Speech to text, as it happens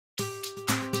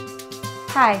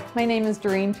Hi, my name is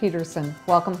Doreen Peterson.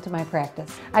 Welcome to my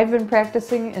practice. I've been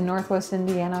practicing in Northwest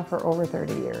Indiana for over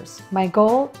 30 years. My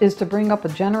goal is to bring up a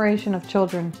generation of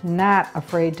children not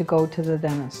afraid to go to the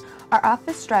dentist. Our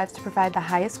office strives to provide the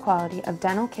highest quality of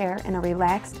dental care in a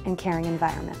relaxed and caring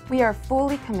environment. We are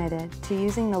fully committed to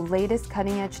using the latest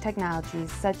cutting-edge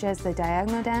technologies such as the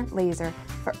DiagonalDent laser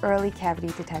for early cavity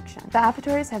detection. The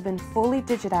operatories have been fully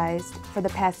digitized for the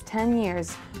past 10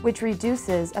 years, which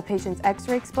reduces a patient's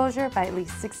x-ray exposure by at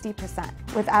least 60%.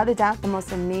 Without a doubt, the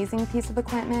most amazing piece of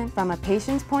equipment from a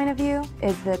patient's point of view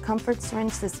is the Comfort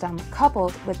Syringe system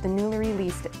coupled with the newly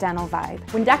released Dental Vibe.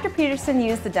 When Dr. Peterson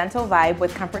used the Dental Vibe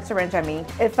with Comfort Syringe on me,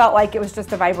 it felt like it was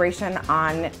just a vibration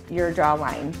on your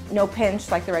jawline. No pinch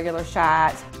like the regular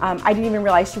shot. I didn't even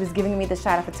realize she was giving me the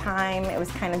shot at the time. It was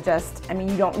kind of just, I mean,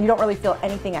 you don't really feel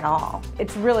anything at all.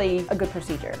 It's really a good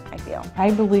procedure, I feel.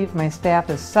 I believe my staff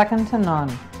is second to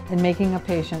none in making a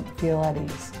patient feel at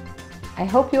ease. I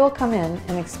hope you will come in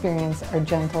and experience our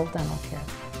gentle dental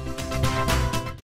care.